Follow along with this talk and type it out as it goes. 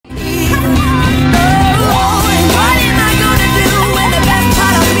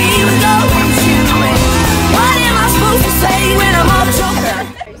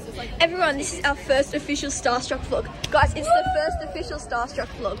first official Starstruck vlog. Guys, it's the first official Starstruck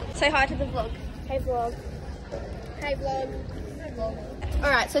vlog. Say hi to the vlog. Hey vlog. Hey vlog. Hey vlog.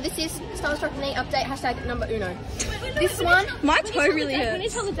 Alright, so this is Starstruck knee update, hashtag number uno. This one, my toe really hurts. We need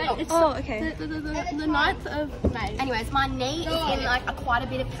to tell the date. It's okay. The 9th of May. Anyways, my knee is in like quite a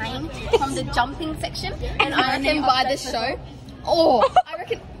bit of pain from the jumping section, and I reckon by this show, I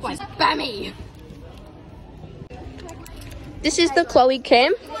reckon, spammy. This is the Chloe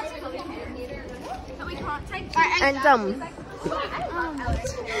cam. And I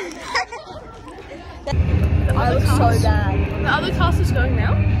look so bad. The other cast is going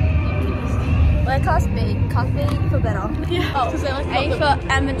now. We're cast B. Cast B for better. Yeah. Because they're like A for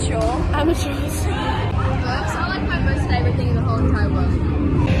amateur. amateurs. I like my most favourite thing in the whole entire world.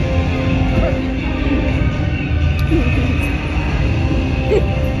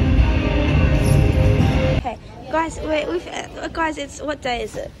 Okay, guys, guys, it's what day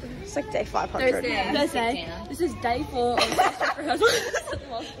is it? It's like day 500. Thursday. This is day 4 of rehearsals.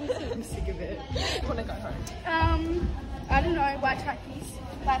 I'm sick of it. I want to go home. I don't know. White trackies.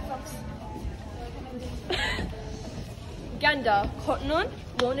 White fox. Gander. Cotton on.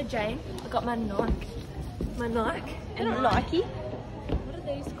 Lorna Jane. I got my Nike. And Nike. What are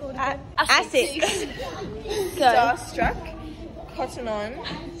these called? Asics. Starstruck, Cotton On,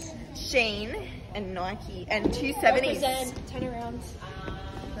 Sheen, and Nike, and 270s. Represent. Turn around.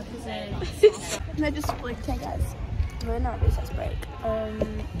 Represent. No, just like, okay guys, we're not recess break.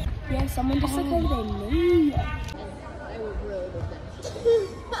 Yeah, someone just like over their knee. They were really good then.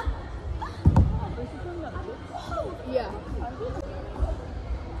 Yeah.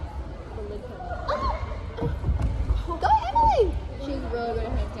 Go Emily! She's really good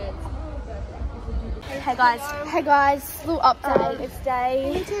at hand heads. Hey guys, little update. It's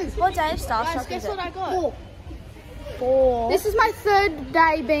day. What day of Starstruck Guess is what it? I got? 4. This is my 3rd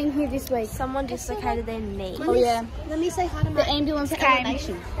day being here this week. Someone dislocated their knee. Oh yeah. Let me say hi to The ambulance came.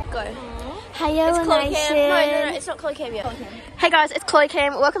 Go. Hey Ella Nation. No, it's not Chloe Cam yet. Hey guys, it's Chloe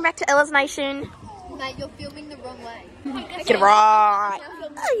Cam. Welcome back to Ella's Nation. Mate, you're filming the wrong way. Get it right.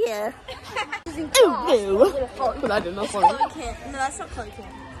 Oh yeah. But I did not No, that's not Chloe Cam.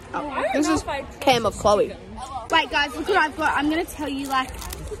 This is Cam of Chloe. Wait guys, look what I've got. I'm gonna tell you like,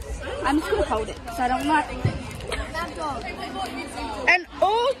 I'm just gonna hold it so I don't like. An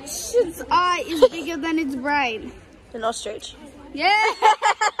orchard's eye is bigger than its brain. An ostrich. Yeah.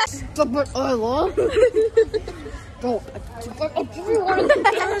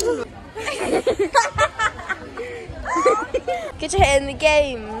 Get your head in the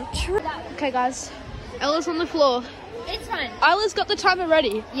game. Okay guys, Ella's on the floor. It's fine. Isla's got the timer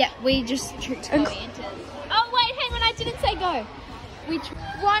ready. Yeah, we just tricked Chloe into it. Oh wait, hang on, I didn't say go.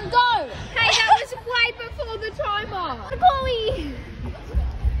 One go. Hey, that was way before the timer. Chloe.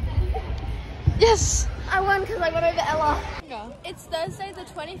 Yes. I won because I got over Ella. It's Thursday the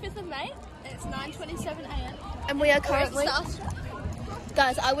 25th of May. It's 9:27 a.m. And we are currently...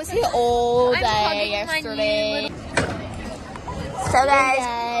 Guys, I was here all day yesterday. So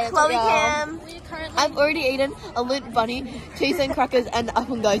guys, Chloe Cam. I've already eaten a Loot Bunny, cheese and crackers, and up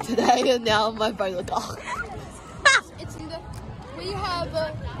and go today, and now my brain looks It's in the. We have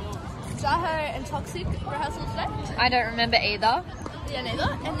Jaho and Toxic rehearsal today. I don't remember either. Yeah, neither.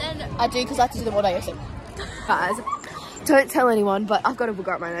 And then I do because I have to do them all day yesterday. Guys, don't tell anyone, but I've got a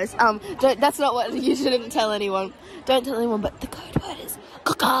booger up my nose. That's not what you shouldn't tell anyone. Don't tell anyone, but the code word is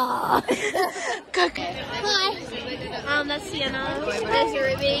caca. Caca. Hi. That's Sienna. There's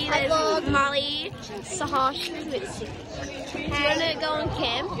Ruby. There's Molly. Sahosh. Do you want to go on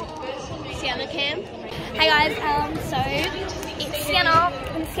cam? Sienna cam. Hey guys, so it's Sienna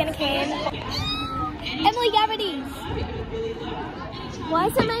and Sienna cam. Emily Garrity's. Why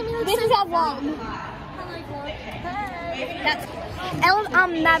is it making me look so our vlog? That's Ella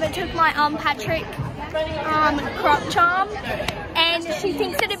Mabbit took my Patrick crop charm, and she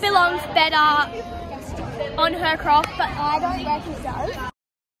thinks that it belongs better on her crop, but I don't reckon it does.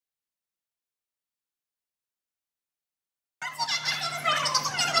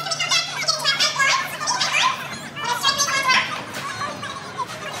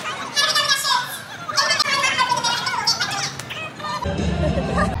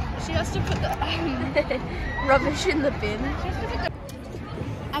 she has to put the Rubbish in the bin.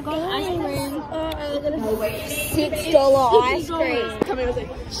 I got ice cream. $6 ice cream. Come here,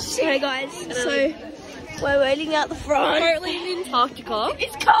 Hey guys, so we're waiting out the front. currently in Antarctica.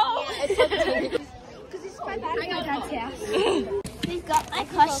 It's cold. We've got my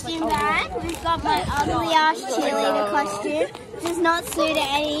costume bag. We've got my ugly ass cheerleader costume. Does not suit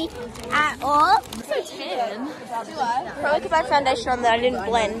any at all. Probably because I had foundation on that I didn't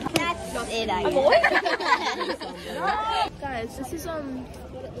blend. That's Guys, this is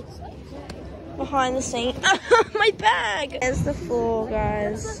behind the scene. My bag. There's the floor,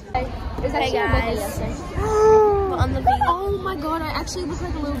 guys. Hey guys. We're on the vlog. oh my god, I actually look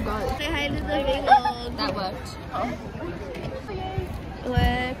like a little goat. Say hi to the vlog. That worked.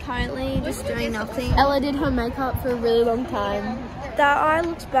 We're currently just doing nothing. Ella did her makeup for a really long time. That eye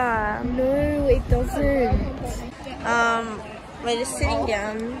looks bad. No, it doesn't. We're just sitting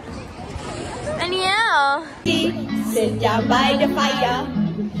down. And yeah. Sit down by the fire.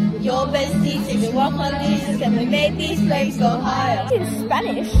 Your bestie says you walk on this, can we make these flames go higher? In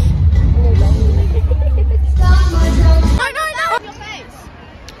Spanish. No. Your face.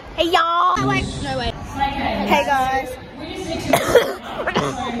 Hey y'all. No wait. Hey guys.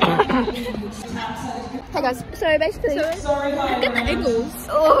 Hey guys, so basically, look at the angles.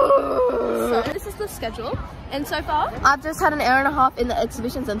 So this is the schedule, and so far, I've just had an hour and a half in the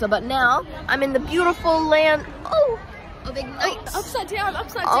exhibition centre, but now I'm in the beautiful land. of Ignite. Upside down.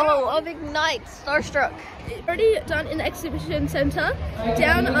 Of Ignite. Starstruck. Already done in the exhibition centre.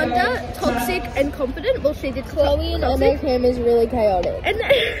 Down under, toxic and confident. Well, she did Chloe and Emma Cam is really chaotic. And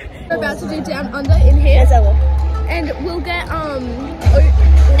then we're about to do down under in here. And we'll get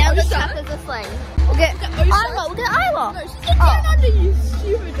Now the chapters are slang. We'll get Isla. We'll get Isla. No, she's down under, you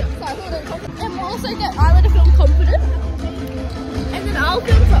stupid. Sorry, hold on. And we'll also get Isla to film confident. And then I'll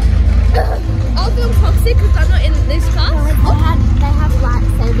film toxic because I'm not in this class. They have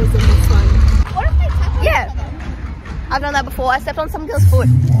lightsabers in this one. What if they tap on Yeah. I've done that before. I stepped on some girl's foot.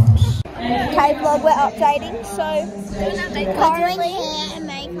 Okay, vlog, we're updating. So currently, hair and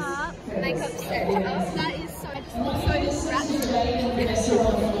makeup. makeup set up? That is so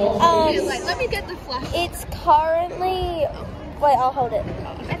like, let me get the flash. it's currently. Wait, I'll hold it.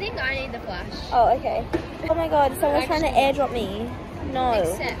 I think I need the flash. Oh, okay. Oh my god, someone's trying to airdrop me. No.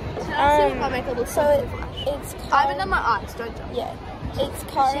 Except, Um, my makeup looks So it's. I haven't done my eyes, don't jump. Yeah. It's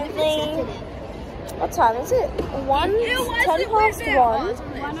currently. What time is it? 10 past 1.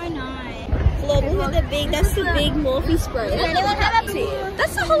 109. Look at the big. That's the big Morphe spray. Does anyone have a pool?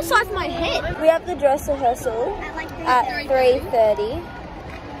 That's the whole size of my head. We have the dress rehearsal at 3:30,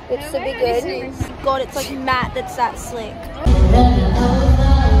 which should be good. God, it's like matte. That's that slick.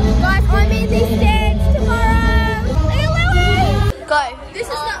 Guys, I'm in these stands tomorrow. Go. This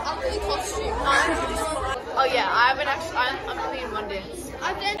is the ugly costume. Oh yeah, I haven't actually. I'm only in one dance.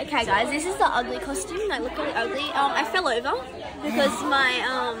 Okay, guys, this is the ugly costume. Like, look really ugly. I fell over because my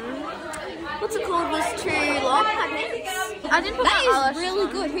what's it called, was too long. My pants. I didn't put my eyelash really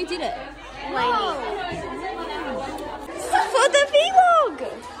on. good. Who did it? Lady. For the vlog.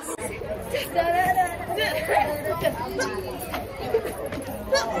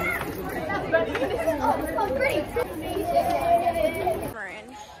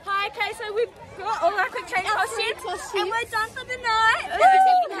 Hi, okay, so we've got all our quick training costumes and we're done for the night.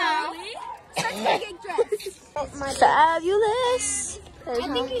 Let's go get dressed. Fabulous.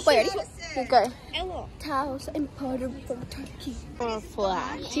 Wait, ready? Go. Ella. Towels imported from Turkey.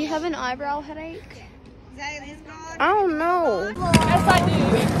 Flash. Do you have an eyebrow headache? I don't know. Yes, I do.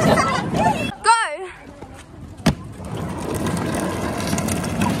 Go.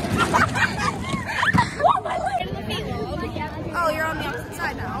 Oh, you're on the opposite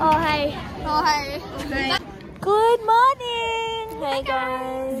side now. Oh, hey. Oh, hey. Good morning. Hey,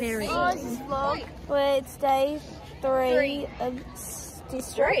 guys. Very Vlog. Well, it's day 3 of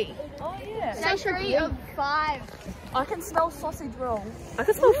district. Oh, yeah. Day 3 of 5. I can smell sausage roll. I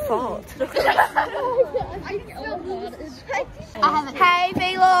can smell fart. Hey,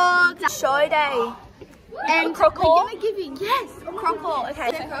 vlog. Show day. And Croco? yes. Croco.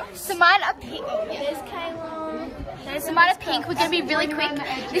 Okay. So mine are pink. There's Kayla. So mine are pink. We're going to be really quick.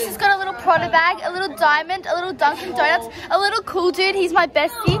 This has got a little Prada bag, a little diamond, a little Dunkin' Donuts, a little cool dude. He's my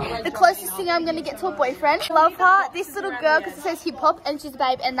bestie. The closest thing I'm going to get to a boyfriend. Love her. This little girl because it says hip hop and she's a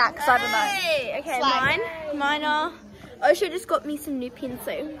babe, and that because I don't know. Hey, okay, Slag. mine are. Osha just got me some new pins,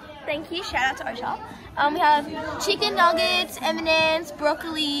 so thank you. Shout out to Osha. We have chicken nuggets, M&Ms,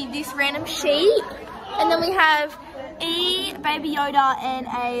 broccoli, this random sheep, and then we have Baby Yoda, and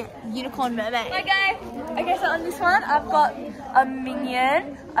a unicorn mermaid. Okay, so on this one, I've got a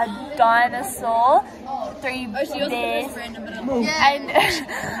minion, a dinosaur, 3 bears, and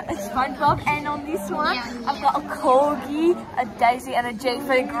a SpongeBob. And on this one, I've got a corgi, a daisy, and a G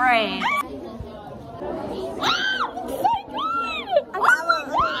for the green.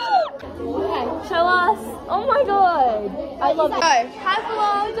 Show us. Oh my god. I love it. Hi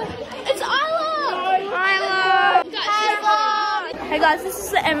vlog. It's Isla. Hey guys, this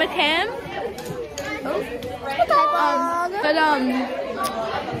is the Emma Cam.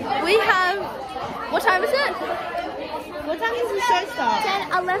 we have, what time is it? What time does the show start?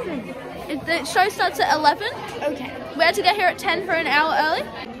 10, 11. The show starts at 11. Okay. We had to get here at 10 for an hour early.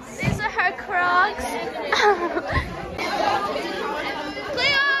 These are her Crocs.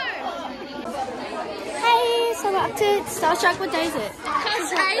 Cleo! Hey, so we're up to Star Trek. What day is it?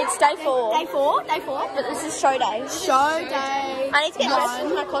 It's day 4. Day 4? Day 4? But this is show day. Show day. I need to get dressed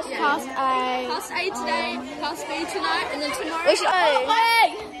in my costume. Cast A. Cast A today, Cast B tonight, and then tomorrow. We should-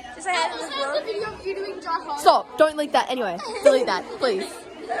 Hey! Just say hi to the vlog. video of you doing dry hot. Stop! Don't leak that anyway. Delete that, please.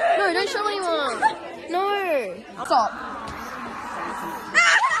 No, don't show anyone. No. Stop.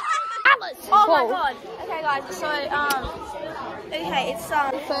 Oh Whoa. my god. Okay guys, so okay, it's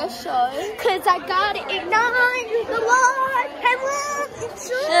first show. Cause I gotta ignite the light and love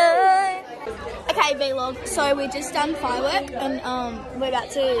it. Okay, vlog. So we just done firework and we're about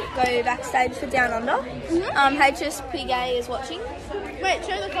to go backstage for Down Under. HSPGay is watching. Wait,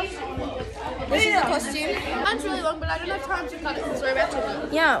 show the costume. This is the costume. Mine's really long, but I don't have time to cut it because we're about to.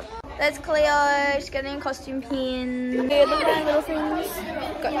 Yeah. There's Cleo, she's getting a costume pin. Yeah, look at my little things.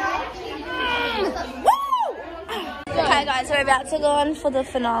 Go. Woo! Okay guys, we're about to go on for the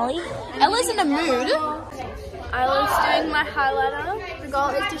finale. Ella's in a mood. Ella's doing my highlighter. The goal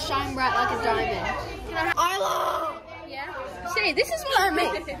is to shine bright like a diamond. Isla! Yeah. See, this is what I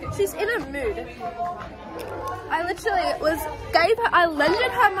mean. She's in a mood. I literally I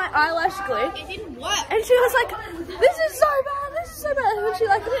lended her my eyelash glue. It didn't work. And she was like, this is so bad, this is so bad. And she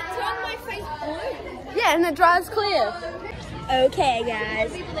like, Turn my face blue. yeah, and it dries clear. Okay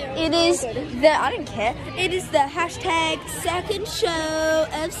guys, it is I don't care. It is the hashtag second show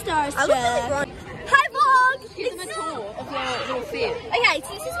of Starstruck. Hi vlog! Give them a tour of your little fit. Okay,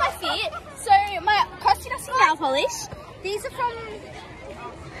 so this is my fit. So my costume has some nail polish. These are from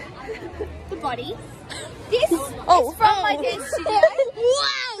the body. This is from my dance studio.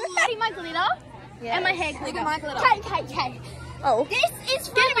 Wow! See my glitter and my hair glitter. my glitter. Okay. Oh. This is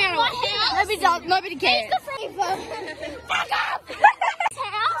from my house. Nobody cares. Fuck up! This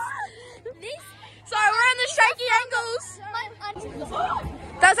house. This. Sorry, we're in the shaky angles.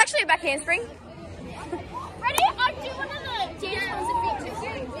 That was actually a back handspring. Ready? I'll do one of the dance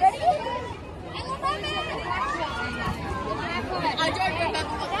ones. Ready? I don't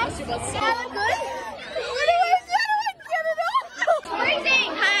remember what the costume was. That look good?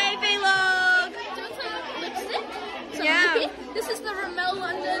 Hey, vlog. Do you want some lipstick? Some Yeah. lippy? This is the Rimmel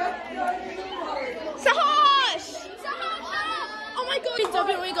London. Sahosh! Oh my god! In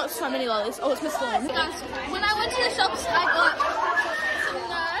W, we got so many lollies. Oh, it's Miss Thorne. Guys, when I went to the shops, I got some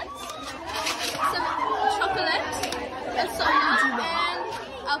nuts, some chocolate, a soda, and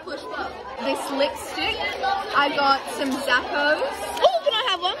a push pop. This lipstick. I got some Zappos. Oh, can I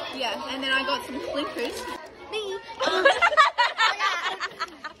have one? Yeah, and then I got some clippers. Me.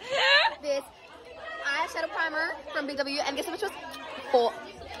 This eyeshadow primer from BW, and guess how much it was?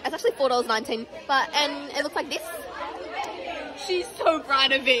 It's actually $4.19, and it looks like this. She's so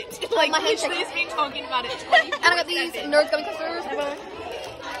proud of it. Like, My hand literally shaking. has been talking about it. And I got these Nerds Gummy Clusters.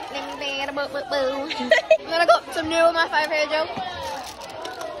 And then I got some new of my favourite hair gel.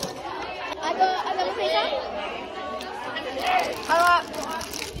 I got a pizza. I got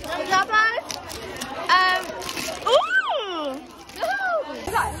Zappos. Ooh!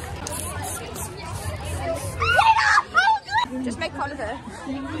 Just make fun of her.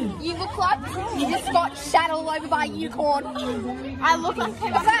 You look like you just got shat all over by a unicorn. I look like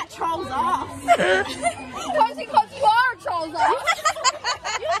that troll's ass. Cozy, because you are a troll's ass.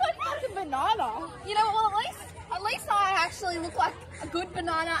 You look like a fucking banana. You know what? Well, at least I actually look like a good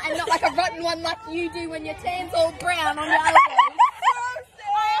banana and not like a rotten one like you do when your tan's all brown on your elbows.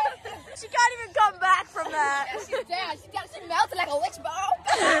 She can't even come back from that. Yeah, she's down. She melted like a witch ball.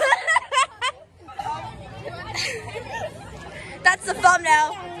 That's the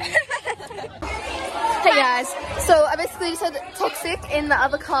thumbnail. Hey guys, so I basically just had toxic in the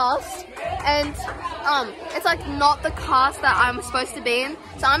other cast, and it's like not the cast that I'm supposed to be in.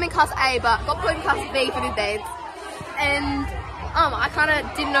 So I'm in cast A, but got put in cast B for the dance, and I kind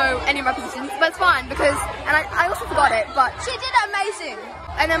of didn't know any of my positions, but it's fine because, and I also forgot it, but she did amazing.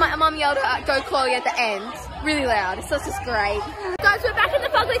 And then my mum yelled at "Go Chloe" at the end, really loud. So it's just great. Guys, we're back in the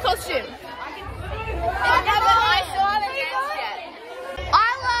fugly costume. I saw the dance yet.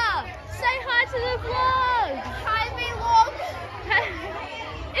 Isla, say hi to the vlog. Hi, vlog.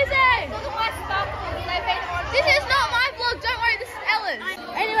 Is it? Look at my sparkles. They've been on. This is not my vlog. Don't worry, this is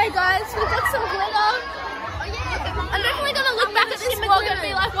Ellen's. Anyway, guys, we've got some glitter. I'm definitely gonna look back at this vlog and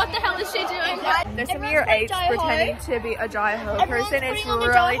be like, what the hell is she doing? There's some year 8s pretending to be a Enjoyyy person. It's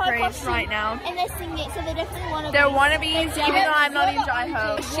really cringe right now. And they're singing, so they're definitely wannabes. They're wannabes, even though I'm not in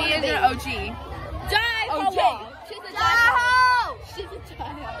Enjoyyy. She is an OG. OG. She's a Enjoyyy. She's a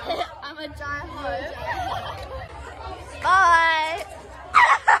Enjoyyy. I'm a Enjoyyy. Bye.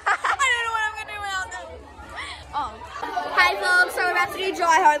 I don't know what I'm gonna do without them. Hey vlog, so we're about to do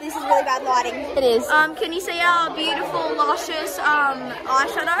Enjoyyy. This is really bad lighting. It is. Can you see our beautiful, luscious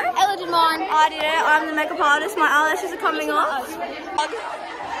eyeshadow? Ella did mine. I did it. I'm the makeup artist. My eyelashes are coming off.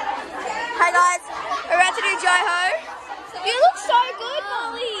 Hey guys, we're about to do Enjoyyy. You look so good,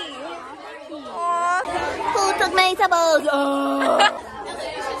 Molly. Aww. Who took my tables?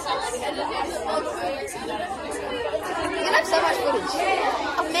 You're gonna have so much footage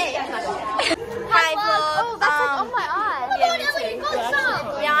of me. Hi vlog. Oh, that's like on my eye. Yeah, me too.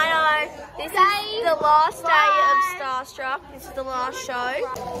 Yeah, I know. This is the last day of Starstruck. This is the last show.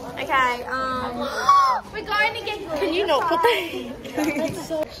 Okay, we're going to get good. Can you not put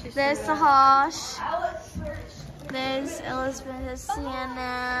that? There's Sahash. There's Elizabeth. There's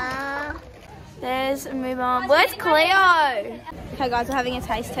Sienna. There's Mubon. Where's Cleo? Okay guys, we're having a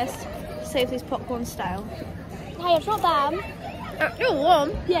taste test. See if this popcorn's stale. Hey, it's not bad. You're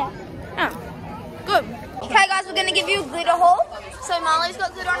warm? Yeah. Oh, good. Okay guys, we're going to give you a glitter haul. So Marley's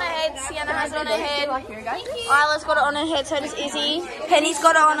got glitter on her head, Sienna has it on her head, Isla's got it on her head, so does Izzy. Penny's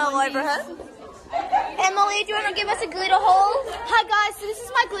got it on all over her. Emily, do you want to give us a glitter haul? Hi guys, so this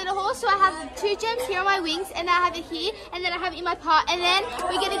is my glitter haul. So I have 2 gems here on my wings, and I have it here, and then I have it in my part, and then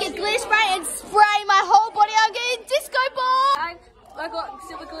we're going to get glitter spray and spray my whole body. I'm getting disco ball. I got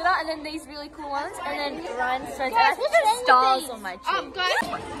silver glitter and then these really cool ones, and then rhinestones Guys, and stars on my cheek. Guys.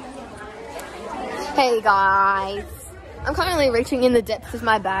 Hey guys, I'm currently reaching in the depths of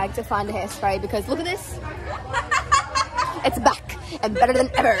my bag to find a hairspray because look at this. It's back and better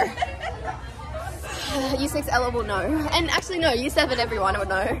than ever. Year 6 Ella will know. And actually no, Year 7 everyone would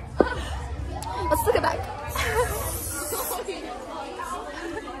know. Let's look it back.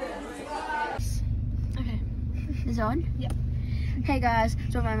 Okay. Is it on? Yeah. Hey guys,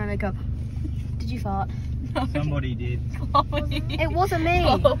 don't mind my makeup. Did you fart? Somebody did. It wasn't me.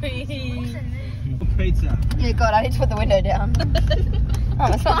 Pizza. Yeah, God, I need to put the window down.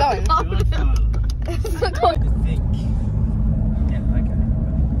 Oh, it's not going. It's not going. Yeah, okay.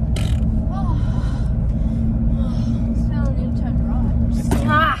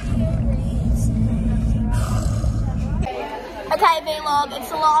 Okay, vlog, it's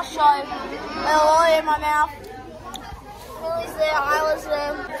the last show. Lily in my mouth. Lily's there, Isla's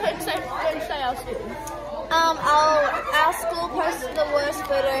there. Don't say our school. Our school posted the worst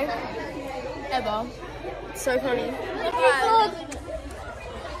photo ever. So funny.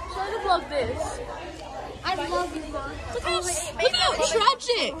 Show the vlog this. I love you, Mom. Look how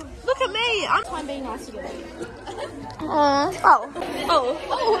tragic. Look at me. I'm being nice to you. Oh.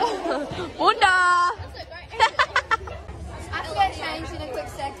 Wunda. I'm gonna change in a quick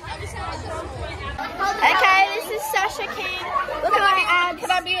sec. Okay, this is Sasha King. Look at my abs.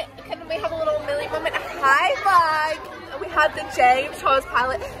 Can we have a little Millie moment? High five. We had the James Charles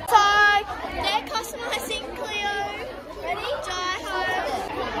pilot. So, they're customizing Cleo. Ready? Enjoyyy.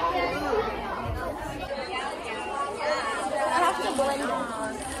 I have to blend it.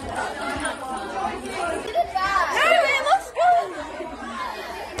 No, it looks good.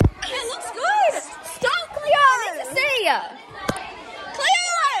 It looks good. Stop, Cleo. I need to see ya.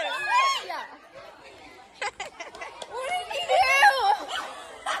 Cleo. What did you do?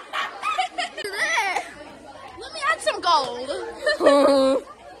 Let me add some gold.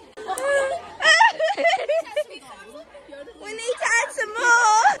 We need to add some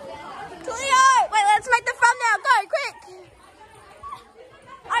more. Cleo. Wait, let's make the thumbnail. Go, quick.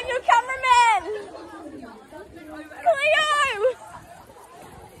 I'm your cameraman. Cleo.